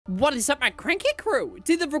What is up, my cranky crew? It's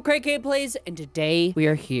Ethan from CrankGameplays, and today we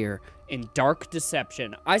are here in Dark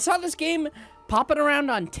Deception. I saw this game popping around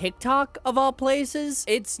on TikTok, of all places.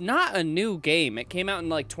 It's not a new game. It came out in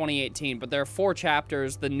like 2018, but there are 4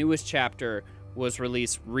 chapters. The newest chapter was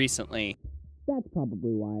released recently. That's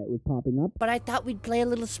probably why it was popping up. But I thought we'd play a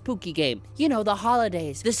little spooky game. You know, the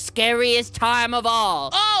holidays. The scariest time of all.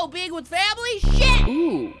 Oh, being with family? Shit!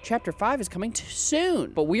 Ooh, chapter 5 is coming too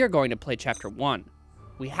soon. But we are going to play chapter 1.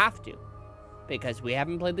 We have to, because we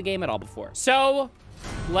haven't played the game at all before. So,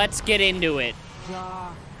 let's get into it.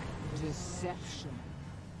 Dark Deception.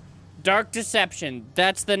 Dark Deception.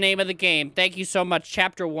 That's the name of the game. Thank you so much.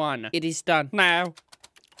 Chapter 1. It is done. Now,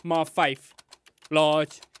 my faith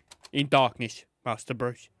lies in darkness, Master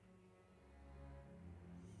Bruce.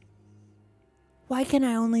 Why can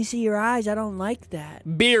I only see your eyes? I don't like that.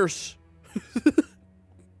 Beers.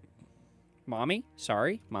 Mommy?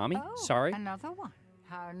 Sorry? Mommy? Oh, sorry? Another one.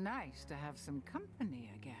 How nice to have some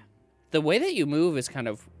company again. The way that you move is kind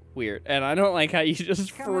of weird, and I don't like how you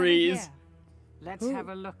just Come over freeze. here. Let's have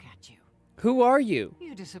a look at you. Who are you?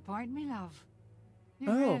 You disappoint me, love. You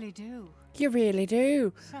Oh. really do. You really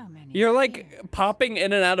do. So many. You're like fears, popping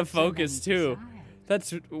in and out of so focus many too. desires.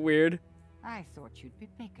 That's weird. I thought you'd be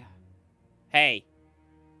bigger. Hey.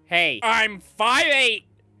 Hey. I'm 5'8".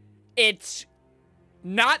 It's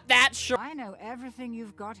not that short. I know everything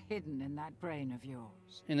you've got hidden in that brain of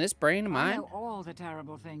yours. In this brain of I mine? know all the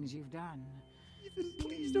terrible things you've done. Ethan,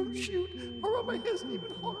 please don't shoot. Arama hasn't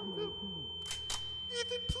even harmed him.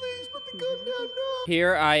 Ethan, please put the gun down now.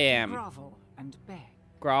 Here I am. Grovel and beg.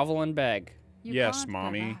 Grovel and beg. You Yes, can't go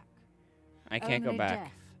Mommy. back. I can't Only go back.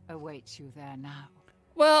 Death awaits you there now.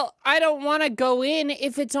 Well, I don't want to go in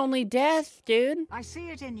if it's only death, dude. I see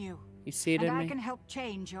it in you. You see it and in I me? can help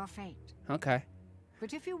change your fate. Okay.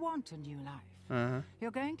 But if you want a new life, Uh-huh.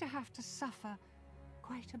 you're going to have to suffer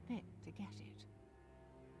quite a bit to get it.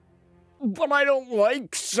 But I don't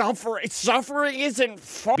like suffering. Suffering isn't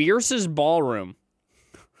fun. Bierce's ballroom.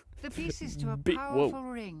 The pieces to a Whoa. powerful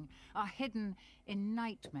ring are hidden in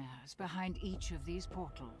nightmares behind each of these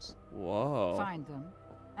portals. Whoa. Find them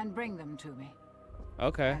and bring them to me,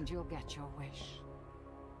 Okay. and you'll get your wish.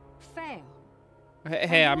 Fail.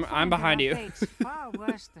 Hey, and you'll I'm find behind there you. are fates far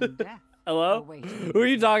worse than death. Hello? awaiting. Who are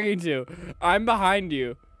you talking to? I'm behind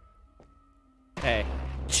you. Hey.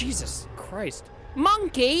 Jesus Christ.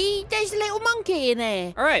 Monkey? There's a little monkey in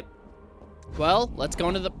there. All right. Well, let's go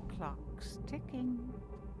into the... Clock's ticking.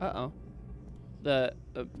 Uh-oh.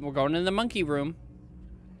 We're going in the monkey room.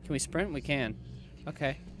 Can we sprint? We can.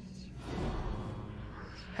 Okay.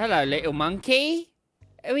 Hello, little monkey.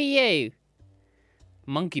 Who are you?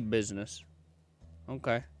 Monkey business.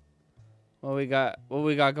 Okay. What we got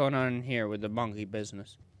going on in here with the monkey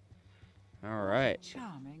business? All right.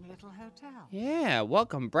 Charming little hotel. Yeah,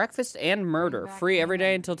 welcome. Breakfast and murder. Free every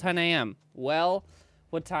day until 10 a.m. Well,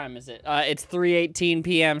 what time is it? It's 3:18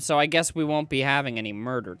 p.m., so I guess we won't be having any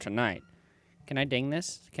murder tonight. Can I ding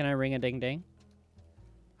this? Can I ring a ding ding?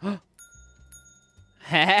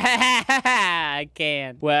 I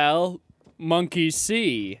can. Well, monkey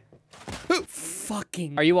see.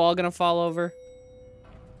 Fucking. Are you all gonna fall over?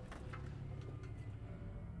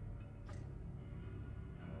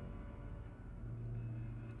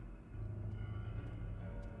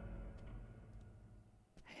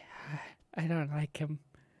 I don't like him.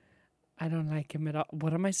 I don't like him at all.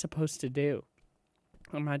 What am I supposed to do?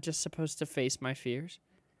 Am I just supposed to face my fears?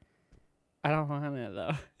 I don't want to,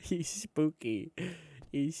 though. He's spooky.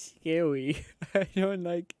 He's scary. I don't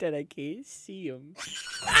like that I can't see him.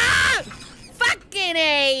 Ah! Fucking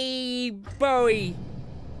A, Bowie.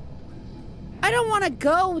 I don't want to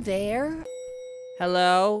go there.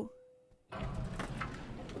 Hello?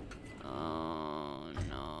 Oh,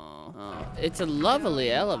 no. Oh, it's a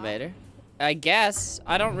lovely elevator. I guess.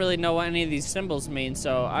 I don't really know what any of these symbols mean,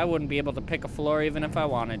 so I wouldn't be able to pick a floor even if I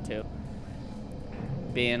wanted to.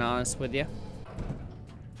 Being honest with you.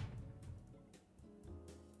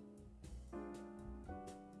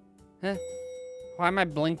 Huh? Why am I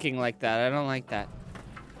blinking like that? I don't like that.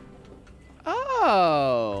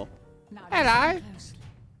 Oh! Now Hello. listen closely.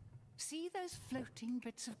 See those floating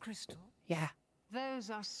bits of crystal? Yeah. Those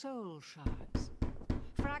are soul shards.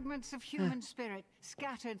 Fragments of human spirit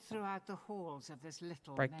scattered throughout the halls of this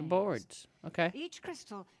little Break the maze. boards. Okay. Each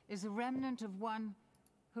crystal is a remnant of one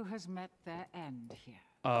who has met their end here.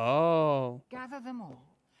 Oh. Gather them all.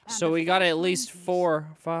 and So the we got at first one least piece 4 or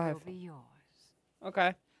will 5. be yours.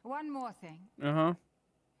 Okay. One more thing. Uh-huh.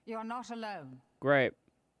 You're not alone. Great.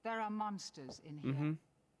 There are monsters in here,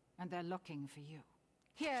 and they're looking for you.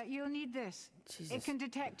 Here, you'll need this. Jesus. It can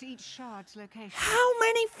detect each shard's location. How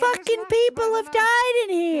many was fucking left people by have the died in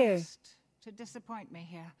last here? to disappoint me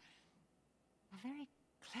here. A very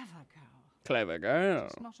clever girl. Clever girl.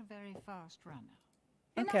 Just not a very fast runner.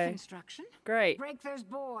 Okay. Enough instruction. Great. Break those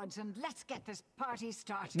boards and let's get this party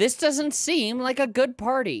started. This doesn't seem like a good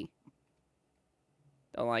party.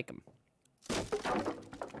 Don't like him.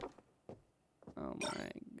 Oh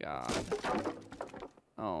my god.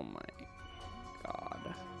 Oh my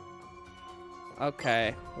god.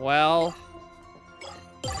 Okay, well.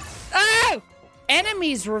 Oh!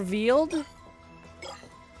 Enemies revealed?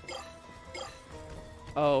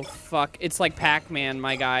 Oh, fuck. It's like Pac-Man,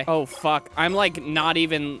 my guy. Oh, fuck. I'm, like, not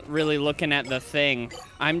even really looking at the thing.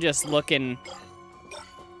 I'm just looking...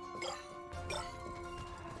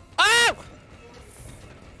 Oh!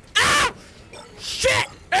 Oh! Shit!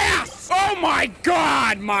 Ass! Oh, my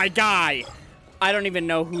God, my guy! I don't even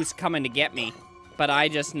know who's coming to get me, but I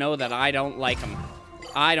just know that I don't like him.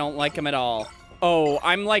 I don't like him at all. Oh,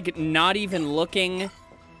 I'm, like, not even looking...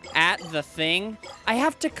 at the thing. I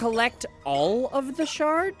have to collect all of the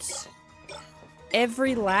shards?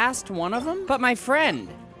 Every last one of them? But my friend,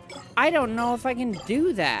 I don't know if I can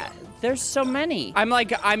do that. There's so many.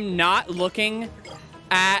 I'm not looking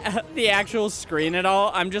at the actual screen at all.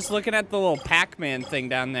 I'm just looking at the little Pac-Man thing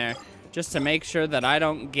down there just to make sure that I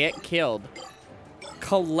don't get killed.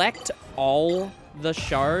 Collect all the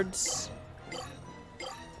shards?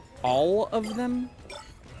 All of them?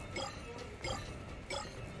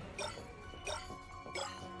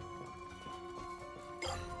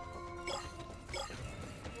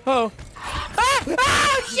 Oh. Ah!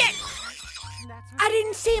 Oh, shit! I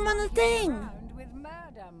didn't see him on the thing. With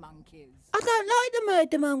murder monkeys. I don't like the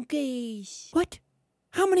murder monkeys. What?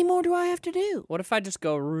 How many more do I have to do? What if I just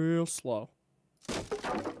go real slow?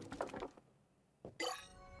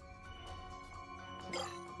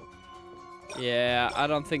 Yeah, I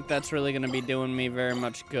don't think that's really gonna be doing me very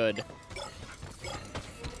much good.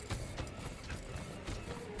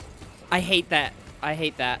 I hate that. I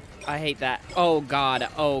hate that. I hate that. Oh god,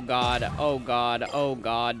 oh god, oh god, oh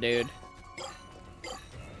god, dude.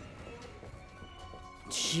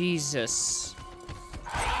 Jesus.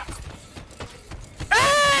 Ah,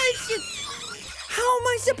 shit. How am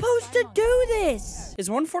I supposed to do this?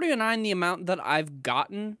 Is 149 the amount that I've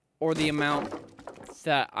gotten, or the amount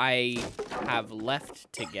that I have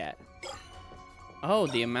left to get? Oh,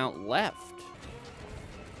 the amount left.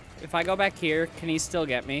 If I go back here, can he still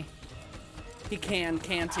get me? He can,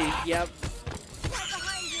 can't he? Yep.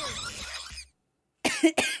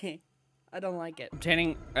 I don't like it.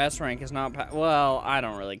 Obtaining S rank is not well, I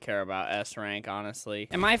don't really care about S rank, honestly.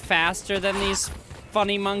 Am I faster than these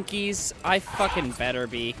funny monkeys? I fucking better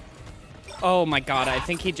be. Oh my god, I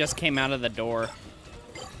think he just came out of the door.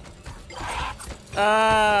 Can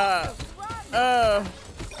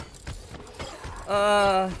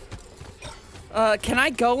I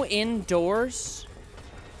go indoors?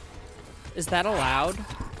 Is that allowed?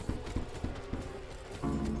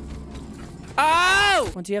 Oh!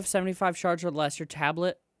 Once you have 75 shards or less, your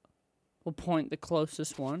tablet will point the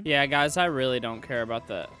closest one. Yeah, guys, I really don't care about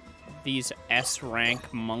these S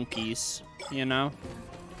rank monkeys, you know?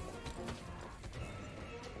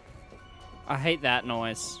 I hate that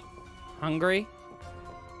noise. Hungry?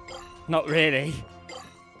 Not really.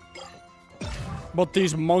 But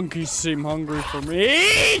these monkeys seem hungry for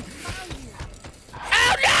me.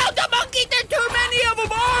 Oh no! The monkeys! There's too many of them!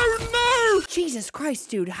 Oh no! Jesus Christ,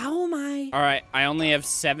 dude, how am I? Alright, I only have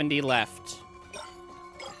 70 left.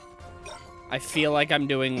 I feel like I'm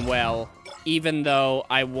doing well, even though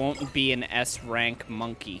I won't be an S rank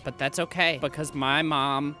monkey. But that's okay, because my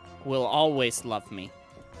mom will always love me.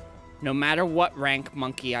 No matter what rank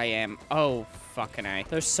monkey I am. Oh, fucking A.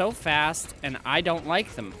 They're so fast, and I don't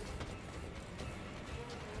like them.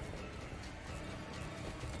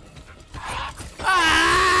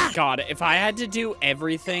 Ah! God, if I had to do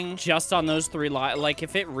everything just on those 3 like,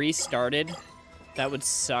 if it restarted, that would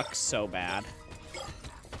suck so bad.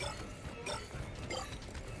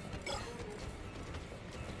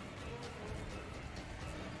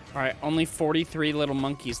 All right, only 43 little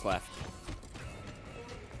monkeys left.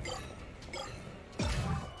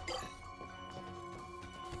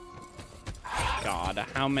 God,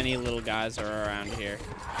 how many little guys are around here?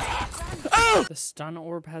 Oh! The stun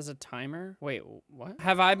orb has a timer? Wait, what?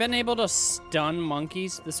 Have I been able to stun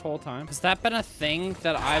monkeys this whole time? Has that been a thing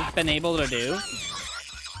that I've been able to do?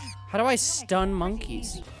 How do I stun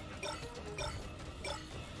monkeys?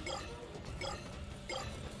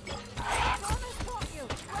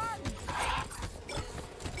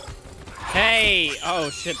 Hey! Oh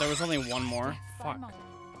shit, there was only one more. Fuck.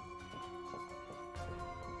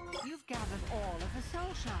 You've gathered all of the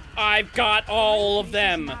soul shards. I've got all of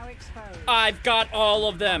them. Now exposed. I've got all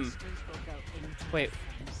of them. Monsters will go Wait,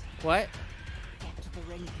 what? Get to the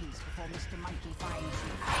ring piece before Mr. Monkey finds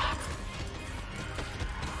you.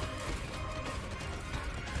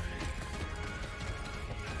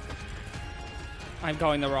 I'm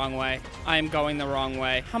going the wrong way. I'm going the wrong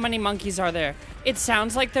way. How many monkeys are there? It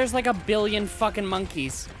sounds like there's like a billion fucking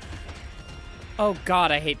monkeys. Oh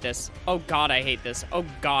God, I hate this. Oh God, I hate this. Oh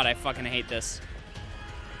God, I fucking hate this.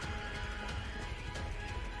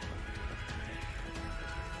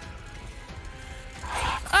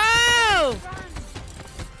 Oh!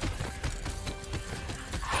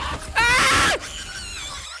 Ah!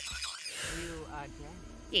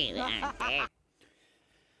 You are dead.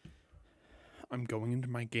 I'm going into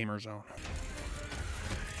my gamer zone.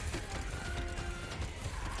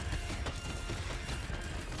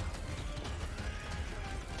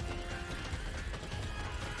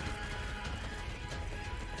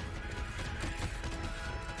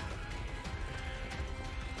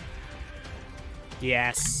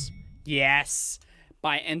 Yes. Yes.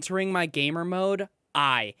 By entering my gamer mode,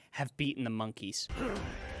 I have beaten the monkeys.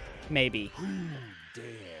 Maybe.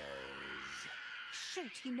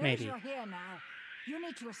 Shoot, he knows Maybe. you're here now. You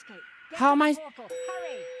need to escape. Get How to am the I- portal.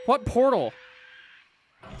 Hurry! What portal?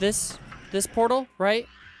 This portal, right?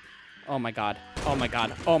 Oh my God. Oh my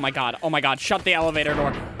God. Oh my God. Oh my God. Shut the elevator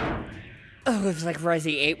door. Oh, it's like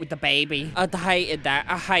Resi 8 with the baby. I hated that.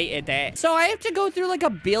 I hated that. So I have to go through like a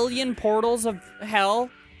billion portals of hell?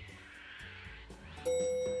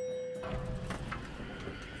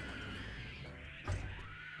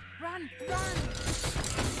 Run, run!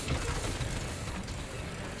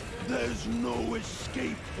 There's no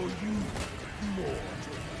escape for you, mortal.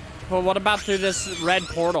 Well, what about through this red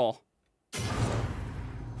portal?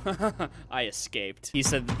 I escaped. He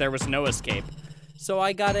said that there was no escape. So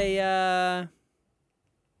I got a,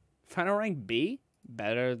 final rank B?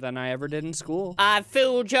 Better than I ever did in school. I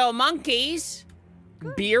fooled your monkeys.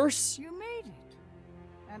 Beers? You made it.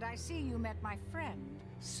 And I see you met my friend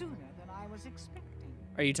sooner than I was expecting.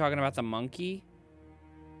 Are you talking about the monkey?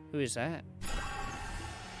 Who is that?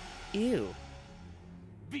 Ew.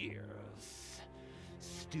 Beers.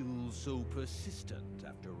 Still so persistent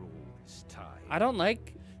after all this time. I don't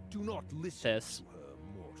like Do not listen this. to her,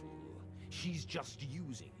 mortal. She's just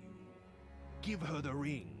using you. Give her the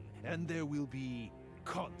ring, and there will be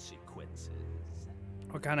consequences.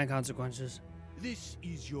 What kind of consequences? This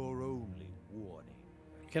is your only warning.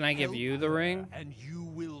 Can I give Help you the her, ring? and you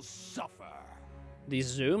will suffer.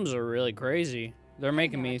 These zooms are really crazy. They're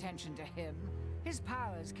making Pay no me... attention to him. His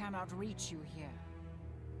powers cannot reach you here.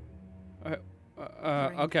 The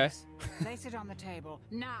ring Okay. piece. Place it on the table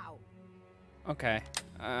now. Okay.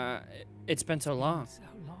 It's been so long. So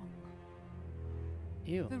long.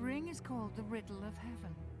 Ew. The ring is called the Riddle of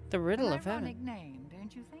Heaven. The Riddle An of Heaven. ironic name,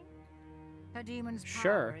 don't you think? A demon's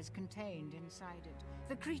Sure. power is contained inside it.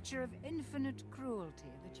 The creature of infinite cruelty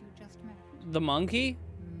that you just met. The monkey?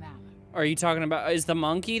 Malak. Are you talking about... Is the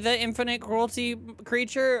monkey the infinite cruelty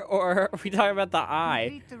creature? Or are we talking about the eye?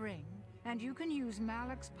 Complete the ring, and you can use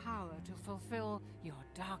Malak's power to fulfill your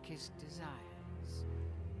darkest desires.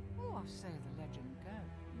 Or so the legend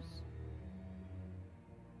goes.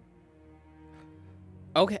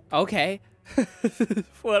 Okay. Okay.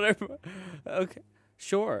 Whatever. Okay.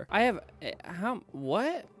 Sure. I have... How...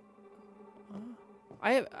 What?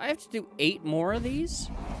 I have to do 8 more of these?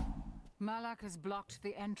 Malak has blocked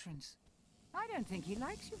the entrance. I don't think he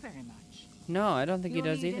likes you very much. No, I don't think he You'll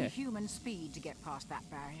does need either. inhuman speed to get past that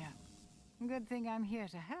barrier. Good thing I'm here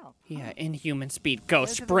to help. Yeah, inhuman speed. Go, Go to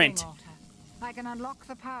the sprint. ring altar. I can unlock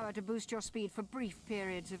the power to boost your speed for brief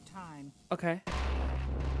periods of time. Okay.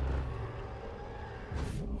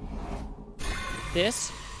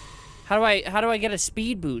 This? How do I get a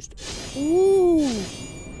speed boost? Ooh.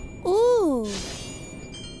 Ooh.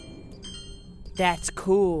 That's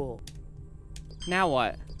cool. Now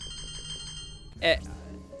what?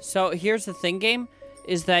 So here's the thing, game,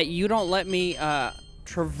 is that you don't let me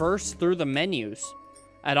traverse through the menus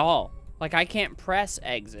at all. Like, I can't press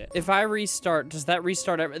exit. If I restart, does that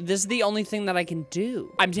restart? This is the only thing that I can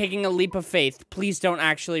do. I'm taking a leap of faith. Please don't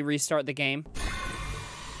actually restart the game.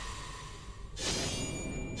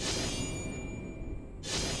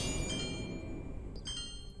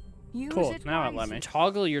 Use Cool, it now it let wisely. me.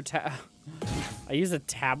 Toggle your I use a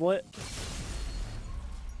tablet?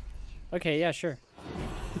 Okay, yeah, sure.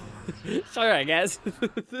 Sure, I guess.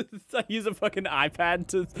 I use a fucking iPad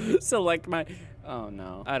to select my... Oh,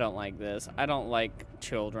 no. I don't like this. I don't like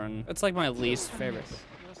children. It's like my least favorite.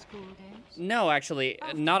 Your school days? No, actually,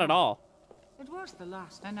 not at all. It was the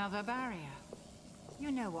last. Another barrier.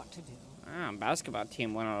 You know what to do. Ah, basketball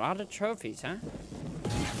team won a lot of trophies, huh?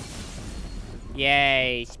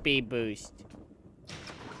 Yay, speed boost.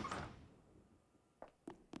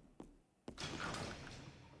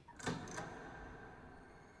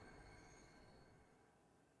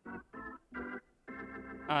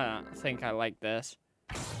 I don't think I like this.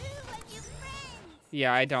 Ooh, my new friends.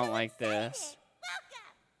 Yeah, I don't So like excited. this.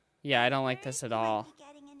 Welcome. Yeah, I don't like this at You might all. be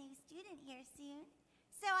getting a new student here soon.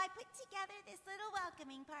 So I put together this little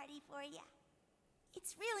welcoming party for you.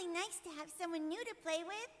 It's really nice to have someone new to play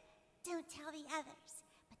with. Don't tell the others,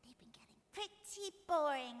 but they've been getting pretty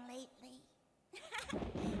boring lately.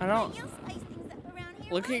 I don't. But you'll spice things up around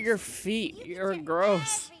here, Look at won't your you? feet. You can You're share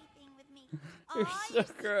gross. everything with me. You're All so your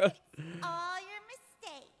gross. secrets, all your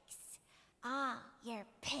mistakes, all your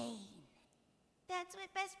pain. That's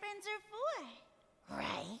what best friends are for,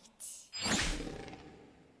 right?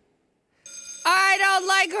 I don't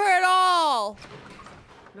like her at all.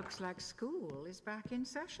 Looks like school is back in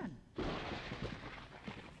session.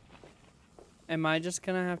 Am I just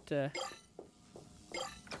gonna have to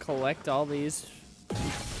collect all these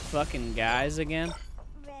fucking guys again?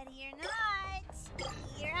 Ready or not,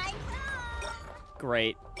 here I come.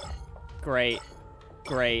 Great. Great.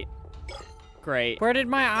 Great. Great. Where did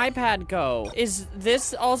my iPad go? Is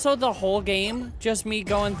this also the whole game? Just me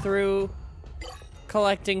going through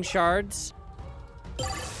collecting shards?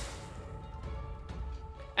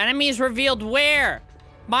 Enemies revealed where?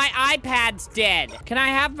 My iPad's dead. Can I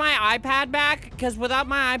have my iPad back? Because without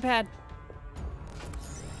my iPad...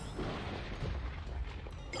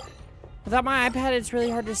 Without my iPad, it's really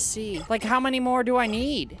hard to see. Like, how many more do I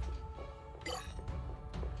need?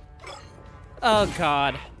 Oh,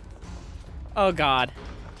 God. Oh, God.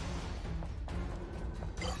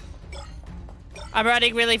 I'm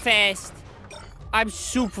running really fast. I'm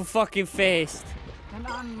super fucking fast. An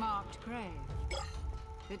unmarked grave.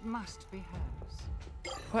 It must be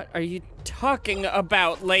hers. What are you talking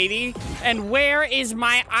about, lady? And where is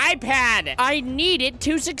my iPad? I need it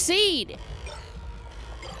to succeed.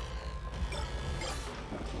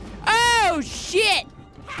 Oh, shit!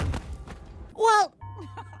 Well,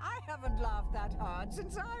 I haven't laughed that hard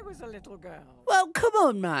since I was a little girl. well, come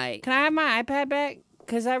on, mate. Can I have my iPad back?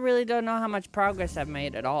 Because I really don't know how much progress I've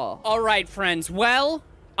made at all. All right, friends. Well,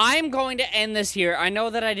 I'm going to end this here. I know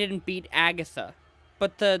that I didn't beat Agatha,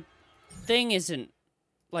 but the thing isn't,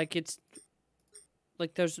 like, it's,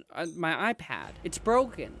 like, there's my iPad. It's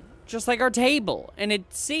broken, just like our table, and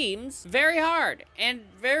it seems very hard and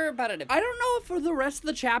very repetitive. I don't know if for the rest of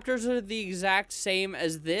the chapters are the exact same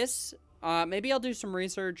as this. Maybe I'll do some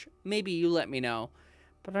research. Maybe you let me know.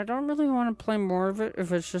 But I don't really want to play more of it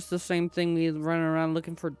if it's just the same thing, me running around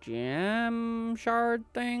looking for gem shard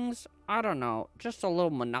things. I don't know, just a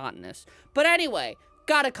little monotonous. But anyway,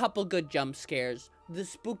 got a couple good jump scares. The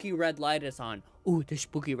spooky red light is on. Ooh, the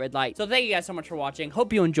spooky red light. So thank you guys so much for watching.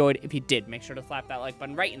 Hope you enjoyed. If you did, make sure to slap that like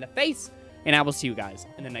button right in the face. And I will see you guys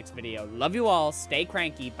in the next video. Love you all. Stay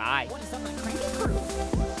cranky. Bye. What is up, my cranky crew?